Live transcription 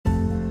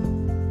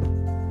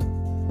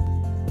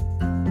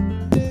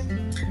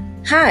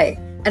Hi,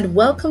 and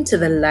welcome to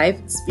the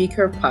Live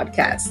Speaker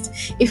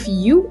Podcast. If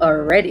you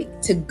are ready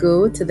to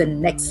go to the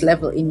next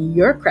level in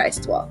your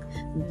Christ walk,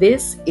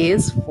 this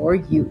is for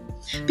you.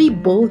 Be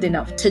bold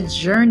enough to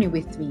journey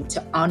with me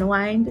to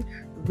unwind,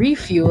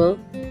 refuel,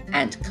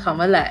 and come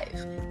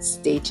alive.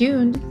 Stay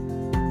tuned.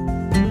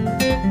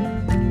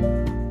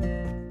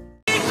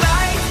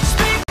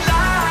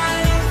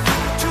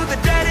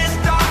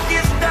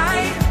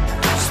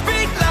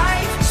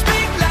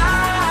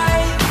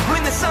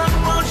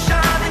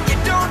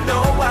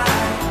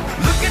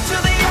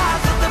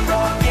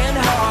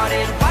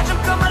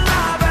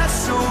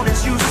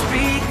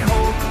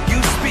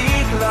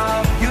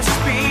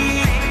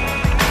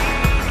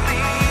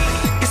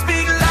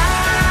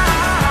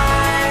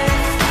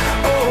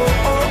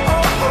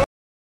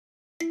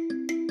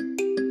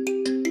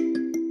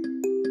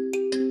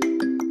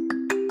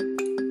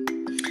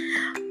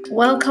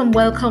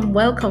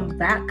 Welcome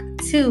back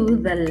to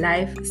the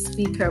Live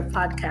Speaker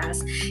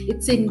Podcast.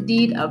 It's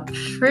indeed a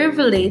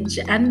privilege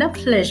and a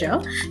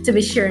pleasure to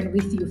be sharing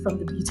with you from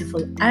the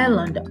beautiful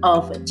island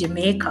of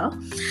Jamaica.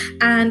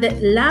 And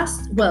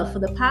for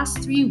the past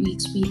 3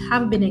 weeks, we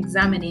have been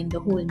examining the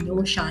whole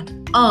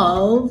notion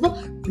of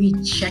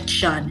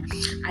rejection.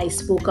 I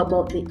spoke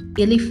about the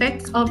ill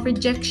effects of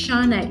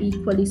rejection. I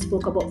equally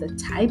spoke about the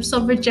types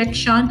of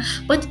rejection,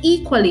 but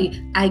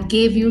equally, I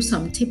gave you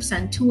some tips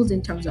and tools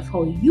in terms of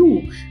how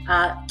you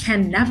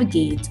can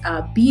navigate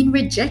being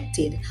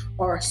rejected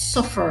or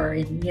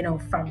suffering,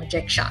 from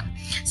rejection.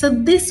 So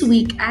this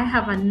week, I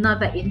have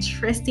another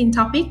interesting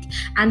topic.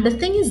 And the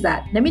thing is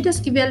that, let me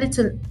just give you a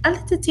little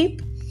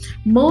tip.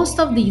 Most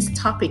of these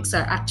topics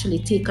are actually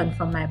taken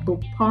from my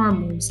book, Power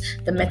Moves,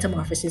 The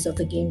Metamorphosis of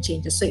the Game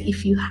Changer. So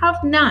if you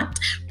haven't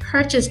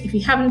purchased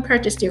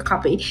your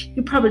copy,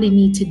 you probably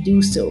need to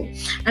do so.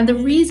 And the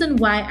reason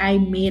why I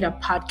made a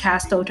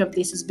podcast out of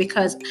this is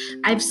because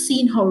I've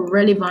seen how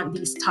relevant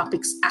these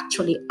topics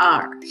actually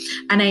are.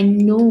 And I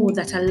know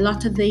that a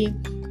lot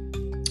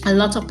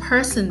of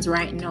persons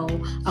right now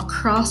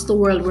across the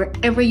world,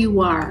 wherever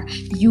you are,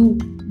 you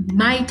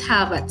might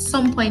have at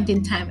some point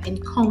in time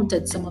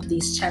encountered some of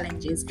these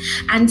challenges.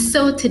 And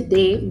so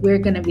today we're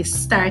going to be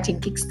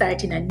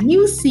kickstarting a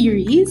new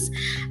series,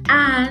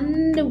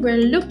 and we're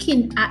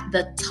looking at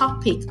the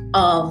topic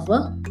of,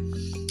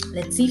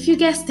 let's see if you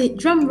guessed it,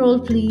 drum roll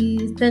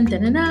please,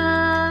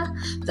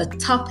 the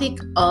topic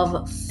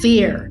of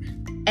fear,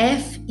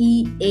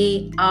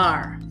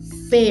 F-E-A-R,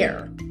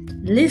 fear.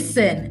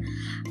 Listen,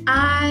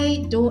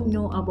 I don't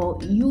know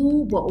about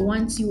you, but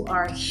once you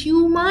are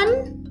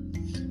human,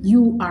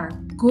 you're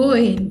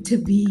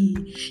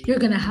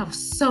going to have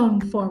some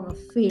form of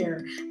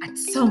fear at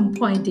some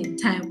point in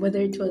time,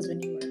 whether it was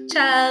when you were a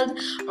child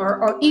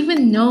or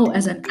even now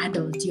as an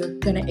adult, you're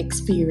going to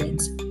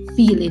experience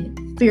feeling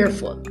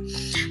fearful.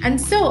 And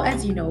so,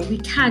 as you know, we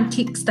can't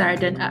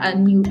kickstart a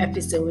new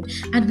episode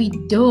and we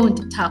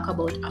don't talk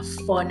about a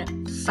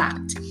fun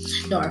fact.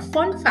 Now, our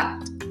fun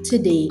fact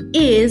today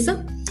is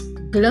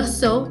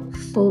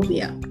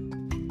glossophobia.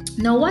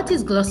 Now, what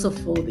is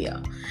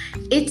glossophobia?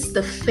 It's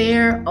the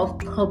fear of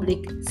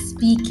public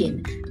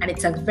speaking, and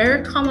it's a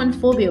very common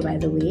phobia, by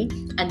the way,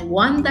 and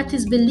one that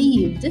is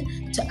believed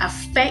to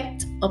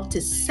affect up to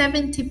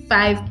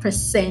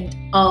 75%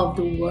 of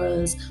the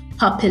world's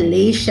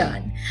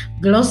population.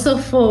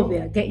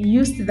 Glossophobia, get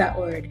used to that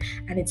word,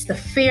 and it's the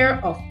fear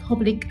of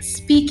public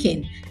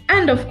speaking.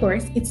 And of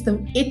course, it's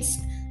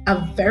a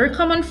very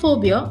common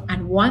phobia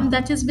and one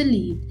that is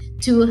believed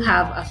to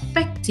have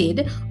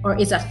affected, or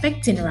is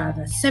affecting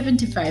rather,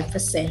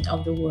 75%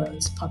 of the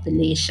world's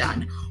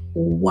population.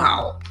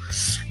 Wow.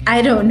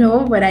 I don't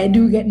know, but I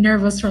do get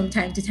nervous from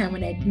time to time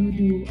when I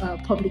do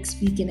public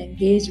speaking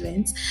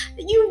engagements.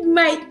 You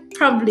might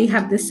probably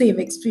have the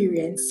same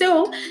experience.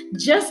 So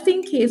just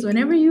in case,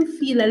 whenever you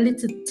feel a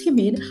little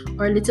timid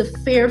or a little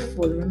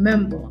fearful,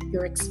 remember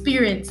you're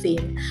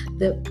experiencing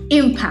the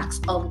impacts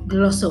of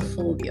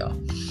glossophobia.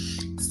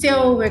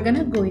 So we're going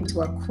to go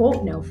into a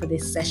quote now for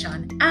this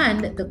session,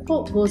 and the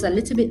quote goes a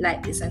little bit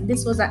like this, and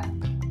this was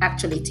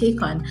actually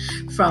taken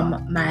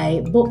from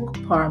my book,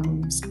 Power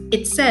Moves.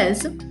 It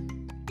says,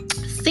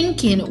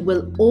 thinking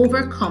will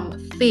overcome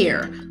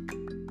fear.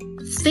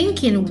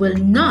 Thinking will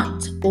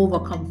not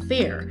overcome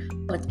fear,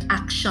 but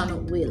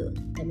action will.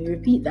 Let me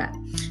repeat that.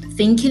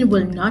 Thinking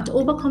will not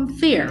overcome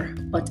fear,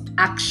 but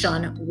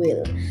action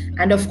will.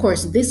 And of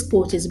course, this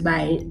quote is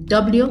by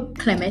W.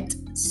 Clement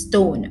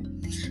Stone.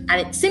 And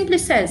it simply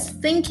says,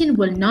 thinking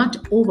will not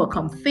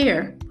overcome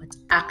fear, but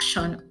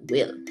action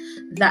will.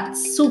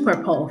 That's super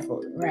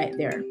powerful right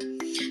there.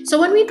 So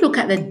when we look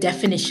at the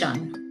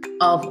definition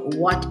of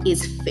what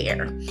is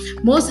fear,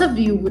 most of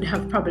you would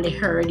have probably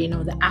heard,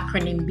 the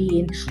acronym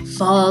being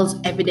false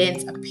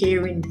evidence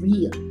appearing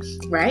real,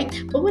 right?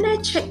 But when I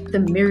checked the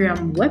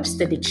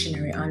Merriam-Webster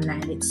dictionary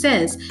online, it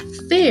says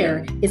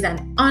fear is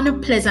an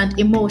unpleasant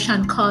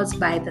emotion caused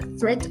by the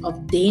threat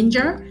of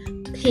danger,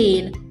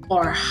 pain,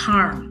 or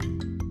harm.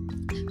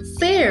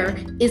 Fear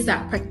is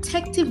a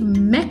protective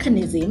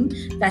mechanism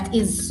that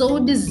is so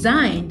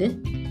designed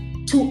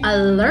to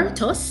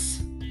alert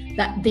us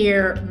that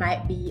there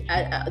might be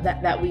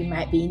that we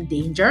might be in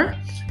danger.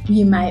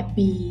 We might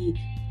be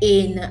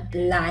in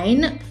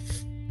line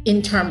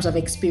in terms of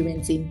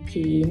experiencing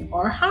pain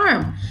or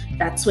harm.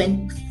 That's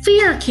when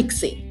fear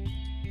kicks in.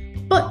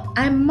 But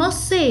I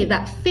must say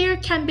that fear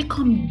can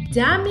become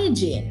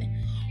damaging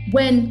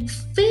when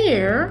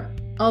fear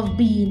of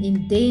being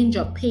in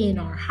danger, pain,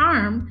 or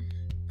harm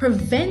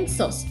prevents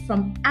us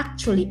from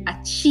actually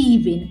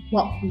achieving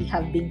what we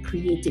have been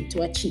created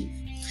to achieve.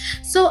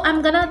 So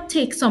I'm going to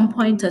take some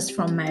pointers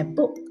from my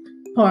book,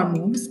 Power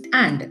Moves,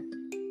 and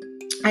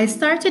I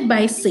started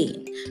by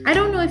saying, I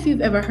don't know if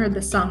you've ever heard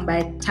the song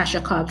by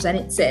Tasha Cobbs, and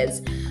it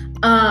says,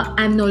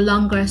 I'm no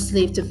longer a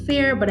slave to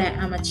fear, but I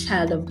am a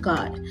child of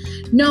God.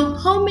 Now,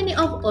 how many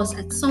of us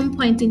at some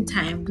point in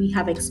time we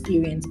have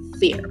experienced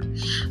fear?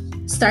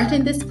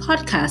 Starting this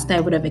podcast, I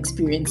would have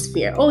experienced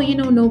fear. Oh,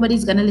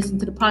 nobody's going to listen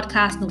to the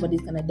podcast.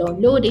 Nobody's going to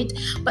download it.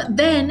 But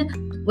then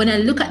when I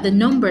look at the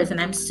numbers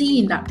and I'm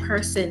seeing that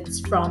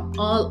persons from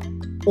all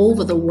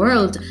over the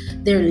world,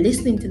 they're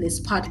listening to this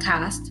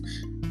podcast,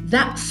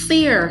 that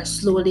fear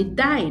slowly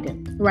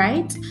died,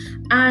 right?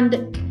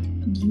 And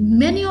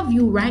many of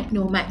you right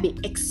now might be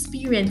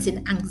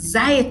experiencing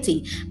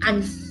anxiety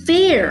and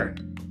fear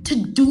to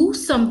do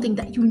something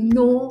that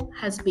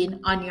has been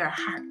on your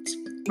heart,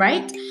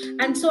 right?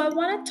 And so I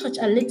want to touch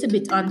a little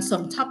bit on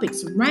some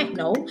topics right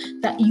now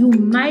that you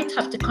might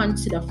have to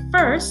consider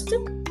first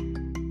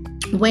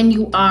when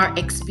you are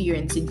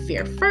experiencing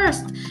fear.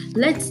 First,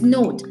 let's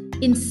note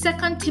in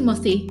 2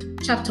 Timothy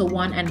chapter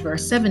 1 and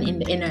verse 7 in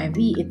the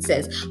NIV, it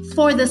says,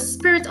 For the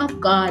Spirit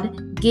of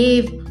God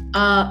gave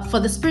us, right? For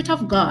the Spirit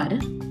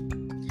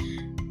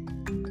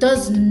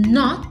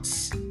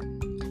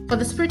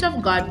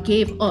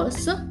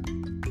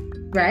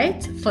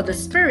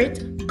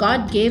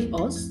God gave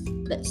us,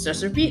 let's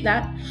just repeat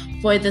that.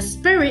 For the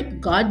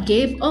Spirit God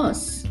gave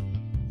us,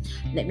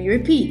 let me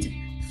repeat.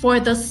 For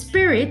the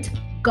Spirit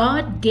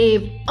God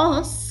gave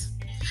us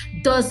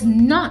does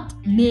not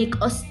make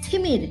us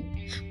timid,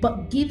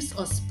 but gives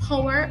us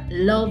power,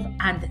 love,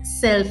 and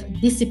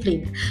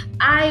self-discipline.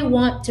 I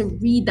want to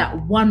read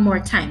that one more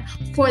time.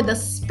 For the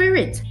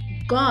Spirit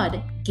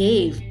God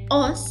gave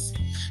us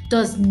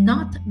does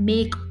not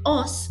make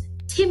us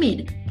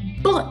timid,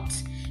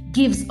 but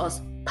gives us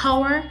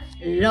power,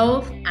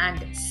 love,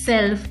 and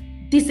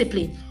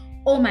self-discipline.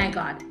 Oh my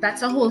God,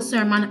 that's a whole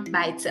sermon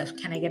by itself.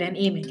 Can I get an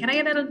amen? Can I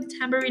get a little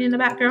tambourine in the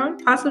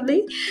background?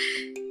 Possibly.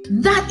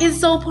 That is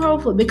so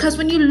powerful because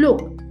when you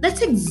look,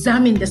 let's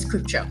examine the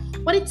scripture.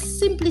 What it's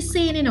simply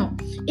saying,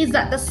 is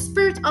that the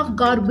Spirit of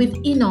God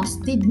within us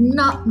did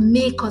not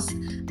make us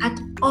at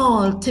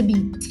all to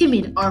be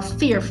timid or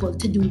fearful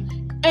to do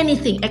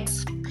anything,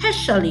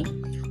 especially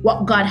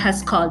what God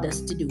has called us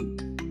to do.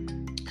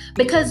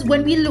 Because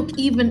when we look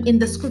even in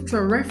the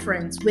scriptural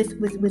reference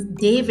with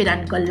David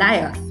and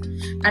Goliath,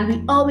 and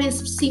we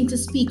always seem to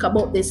speak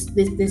about this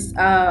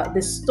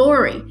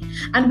story,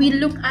 and we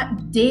look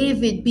at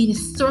David being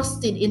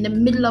thrusted in the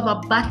middle of a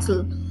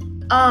battle,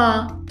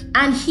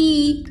 and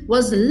he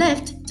was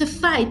left to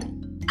fight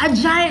a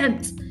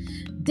giant.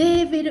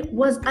 David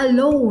was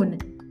alone.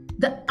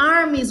 The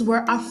armies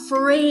were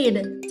afraid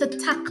to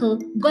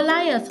tackle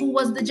Goliath, who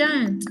was the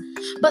giant.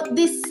 But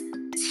this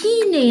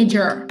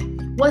teenager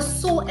was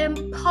so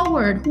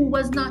empowered, who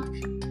was not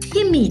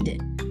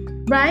timid,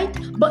 right?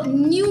 But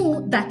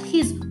knew that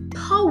his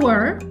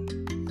power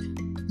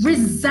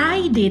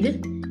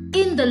resided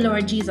in the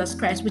Lord Jesus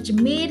Christ, which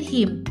made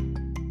him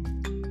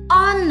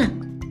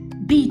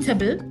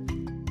unbeatable.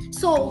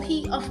 So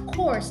he, of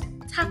course,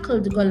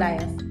 tackled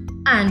Goliath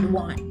and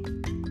won.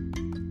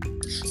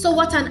 So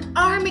what an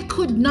army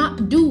could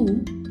not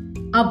do,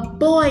 a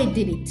boy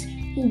did it,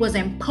 who was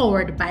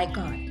empowered by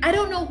God. I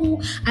don't know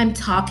who I'm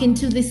talking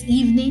to this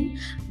evening,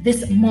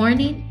 this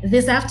morning,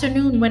 this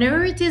afternoon,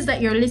 whenever it is that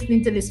you're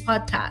listening to this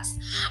podcast.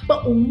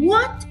 But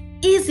what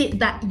is it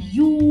that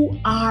you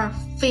are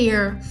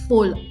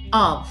fearful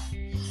of?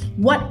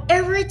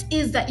 Whatever it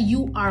is that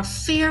you are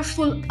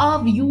fearful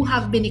of, you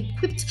have been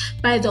equipped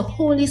by the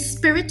Holy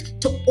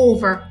Spirit to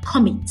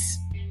overcome it.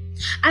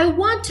 I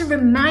want to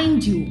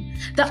remind you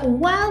that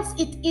whilst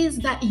it is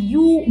that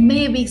you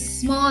may be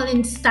small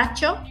in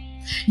stature,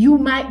 you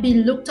might be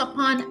looked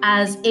upon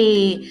as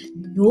a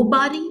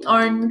nobody,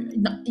 or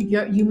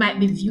you might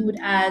be viewed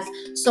as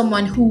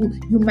someone who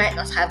you might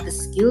not have the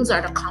skills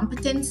or the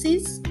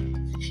competencies.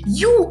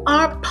 You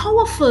are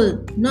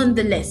powerful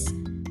nonetheless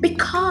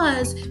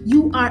because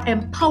you are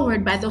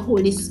empowered by the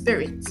Holy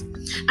Spirit.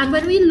 And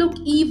when we look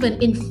even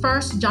in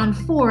 1 John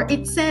 4,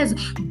 it says,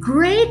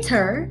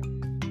 greater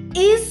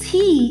is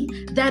he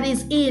that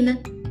is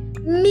in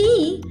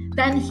me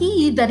than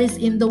he that is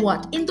in the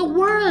what? In the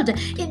world.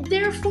 It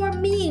therefore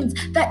means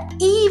that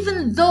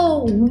even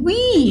though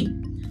we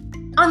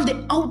on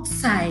the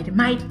outside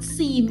might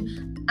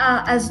seem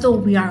as though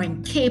we are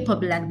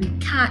incapable and we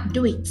can't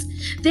do it,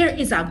 there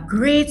is a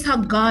greater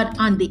God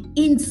on the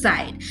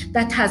inside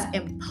that has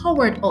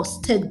empowered us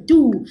to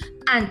do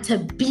and to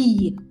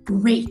be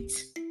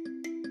great.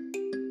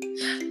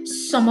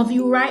 Some of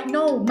you right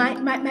now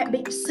might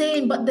be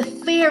saying, but the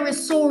fear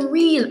is so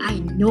real. I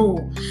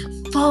know.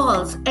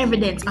 False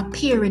evidence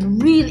appearing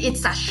real.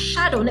 It's a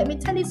shadow. Let me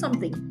tell you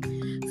something.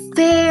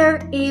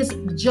 Fear is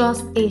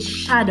just a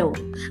shadow.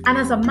 And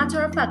as a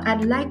matter of fact,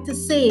 I'd like to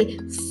say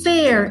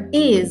fear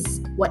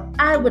is what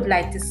I would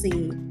like to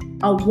say,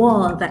 a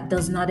wall that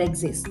does not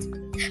exist.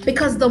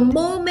 Because the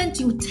moment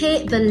you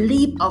take the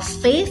leap of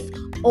faith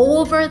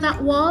over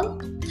that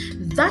wall,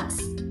 that's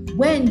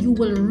when you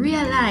will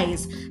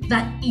realize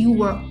that you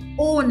were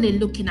only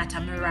looking at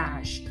a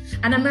mirage.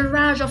 And a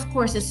mirage, of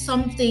course, is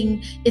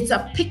something, it's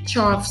a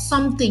picture of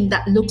something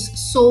that looks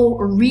so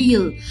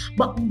real.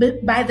 But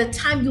by the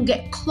time you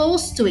get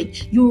close to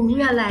it, you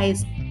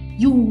realize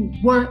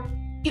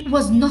it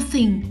was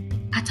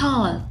nothing at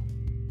all.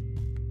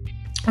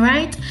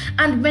 Right?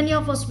 And many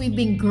of us, we've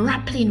been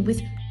grappling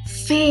with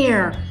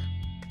fear,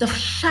 the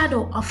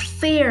shadow of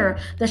fear,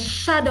 the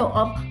shadow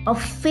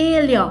of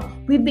failure.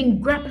 We've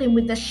been grappling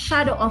with the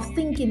shadow of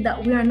thinking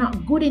that we are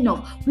not good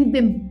enough. We've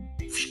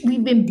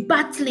been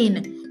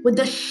battling with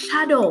the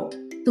shadow,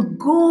 the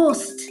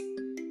ghost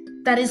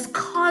that is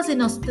causing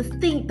us to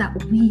think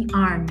that we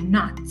are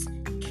not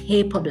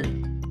capable.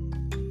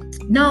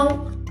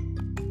 Now,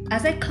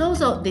 as I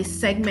close out this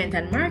segment,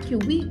 and mark you,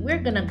 we're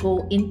going to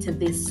go into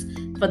this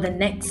for the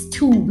next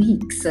 2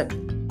 weeks.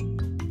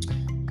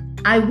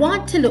 I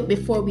want to look,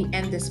 before we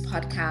end this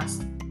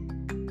podcast,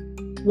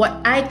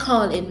 what I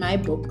call in my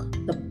book,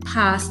 the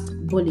past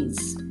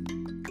bullies.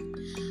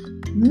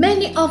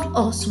 Many of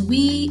us,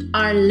 we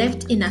are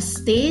left in a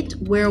state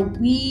where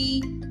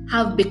we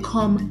have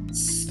become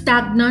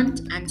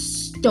stagnant and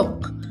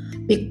stuck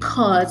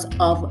because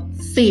of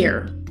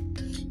fear.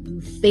 You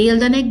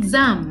failed an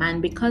exam,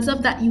 and because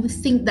of that, you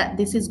think that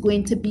this is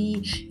going to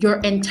be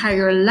your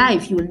entire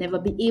life. You will never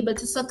be able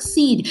to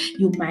succeed.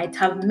 You might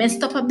have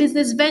messed up a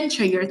business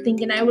venture. You're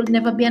thinking, I will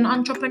never be an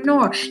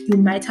entrepreneur. You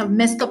might have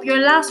messed up your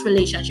last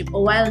relationship.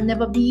 Oh, I'll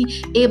never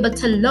be able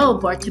to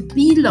love or to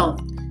be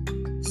loved.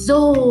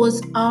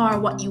 Those are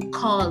what you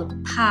call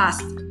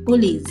past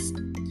bullies.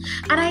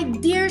 And I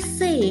dare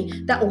say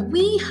that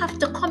we have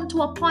to come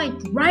to a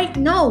point right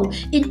now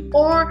in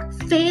our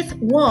faith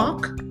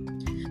walk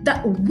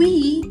that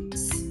we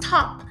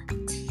stop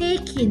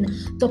taking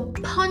the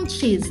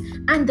punches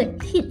and the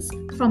hits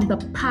from the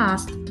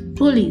past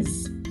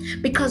bullies.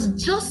 Because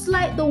just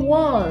like the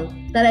wall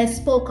that I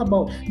spoke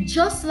about,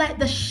 just like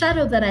the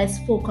shadow that I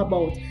spoke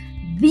about,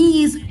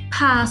 these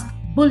past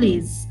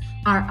bullies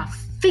are a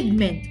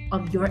figment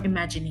of your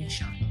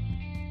imagination.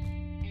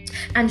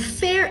 And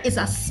fear is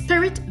a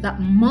spirit that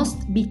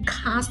must be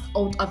cast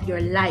out of your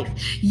life.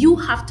 You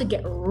have to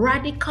get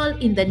radical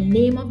in the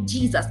name of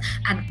Jesus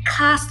and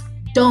cast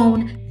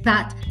down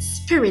that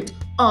spirit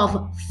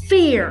of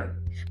fear.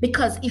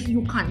 Because if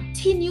you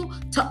continue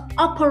to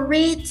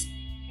operate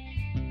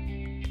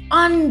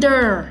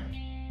under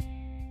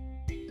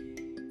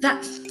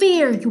that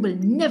fear, you will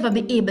never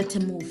be able to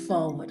move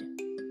forward.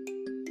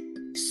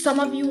 Some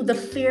of you, the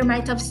fear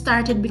might have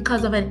started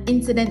because of an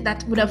incident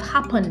that would have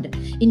happened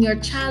in your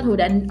childhood.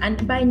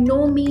 And by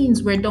no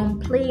means we're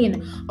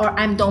downplaying, or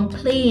I'm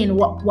downplaying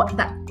what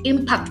that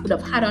impact would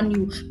have had on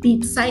you, be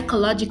it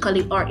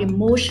psychologically or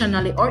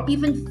emotionally or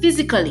even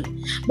physically.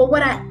 But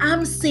what I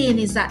am saying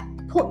is that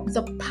put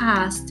the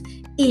past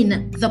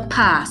in the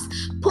past.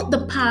 Put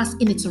the past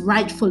in its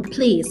rightful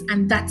place,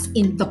 and that's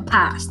in the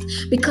past.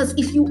 Because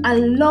if you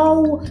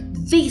allow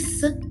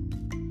this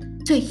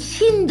to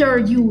hinder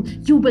you,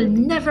 you will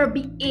never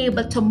be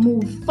able to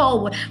move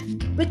forward.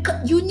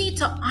 Because you need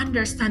to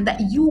understand that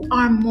you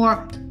are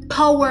more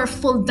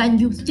powerful than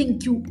you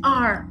think you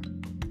are.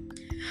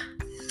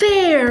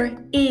 Fear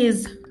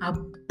is a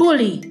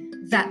bully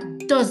that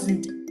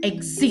doesn't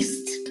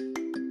exist.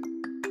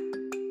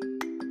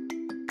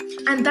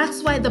 And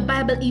that's why the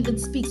Bible even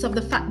speaks of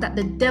the fact that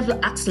the devil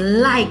acts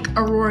like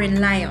a roaring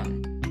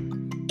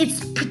lion.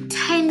 It's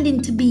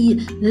pretending to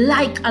be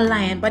like a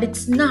lion, but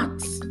it's not.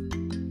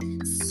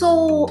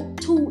 So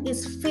too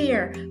is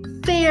fear.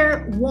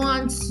 Fear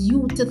wants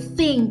you to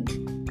think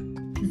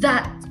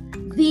that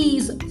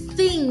these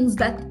things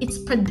that it's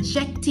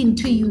projecting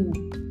to you,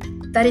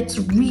 that it's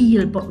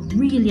real, but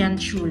really and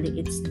truly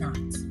it's not.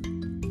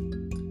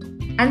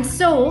 And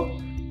so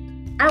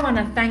I want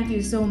to thank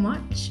you so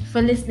much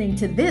for listening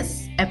to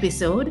this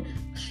episode.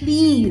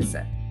 Please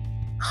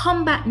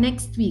come back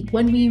next week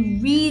when we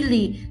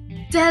really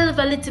delve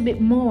a little bit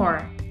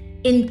more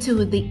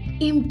into the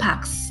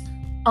impacts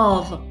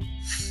of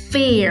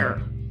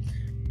fear,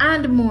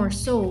 and more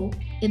so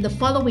in the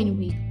following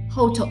week,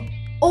 how to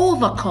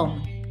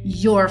overcome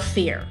your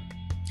fear.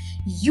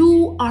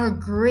 You are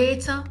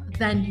greater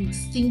than you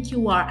think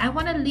you are. I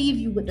want to leave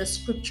you with a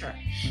scripture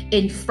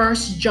in 1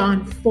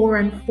 John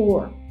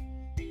 4:4.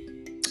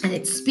 And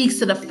it speaks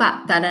to the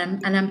fact that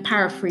I'm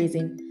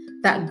paraphrasing,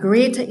 that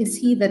greater is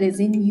he that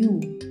is in you,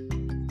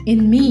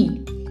 in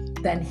me,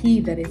 than he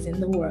that is in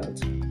the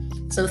world.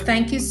 So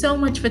thank you so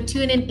much for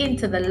tuning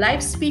into the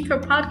Life Speaker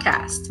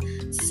Podcast.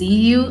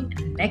 See you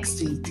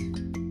next week.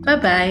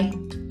 Bye-bye.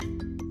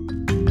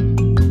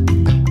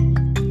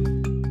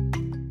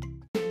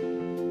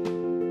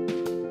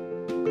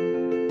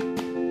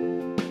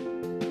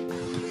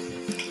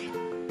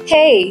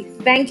 Hey,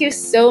 thank you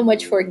so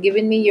much for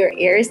giving me your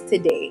ears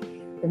today.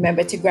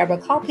 Remember to grab a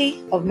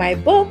copy of my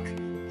book,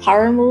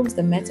 Power Moves: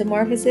 The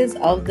Metamorphosis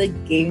of the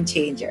Game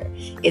Changer.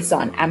 It's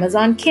on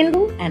Amazon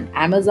Kindle and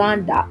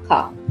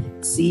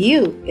Amazon.com. See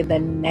you in the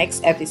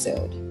next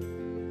episode.